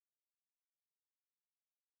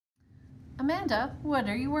Amanda, what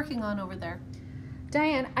are you working on over there?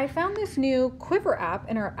 Diane, I found this new Quiver app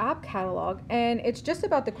in our app catalog, and it's just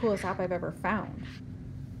about the coolest app I've ever found.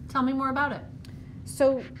 Tell me more about it.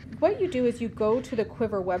 So what you do is you go to the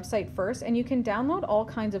Quiver website first, and you can download all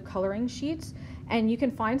kinds of coloring sheets, and you can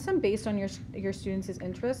find some based on your students'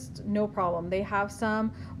 interests, no problem. They have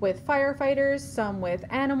some with firefighters, some with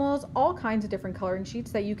animals, all kinds of different coloring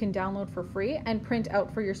sheets that you can download for free and print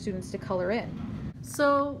out for your students to color in.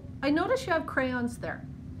 So I notice you have crayons there.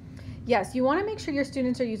 Yes, you want to make sure your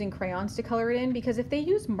students are using crayons to color it in, because if they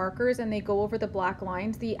use markers and they go over the black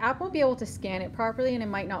lines, the app won't be able to scan it properly and it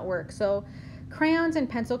might not work. So crayons and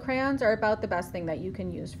pencil crayons are about the best thing that you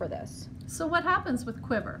can use for this. So what happens with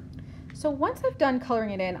Quiver? So once I've done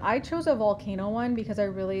coloring it in, I chose a volcano one because I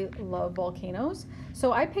really love volcanoes.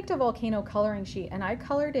 So I picked a volcano coloring sheet and I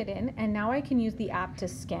colored it in, and now I can use the app to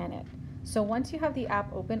scan it. So once you have the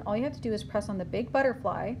app open, all you have to do is press on the big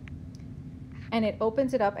butterfly and it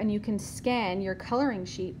opens it up, and you can scan your coloring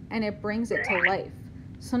sheet and it brings it to life.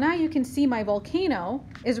 So now you can see my volcano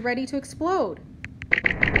is ready to explode.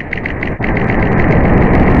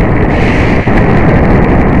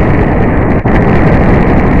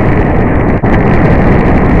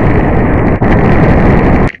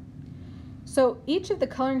 So each of the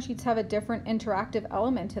coloring sheets have a different interactive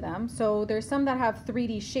element to them. So there's some that have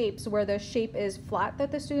 3D shapes where the shape is flat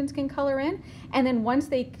that the students can color in, and then once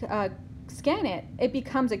they scan it, it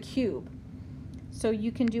becomes a cube. So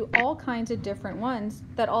you can do all kinds of different ones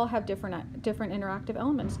that all have different interactive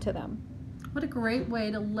elements to them. What a great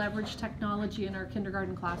way to leverage technology in our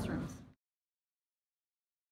kindergarten classrooms.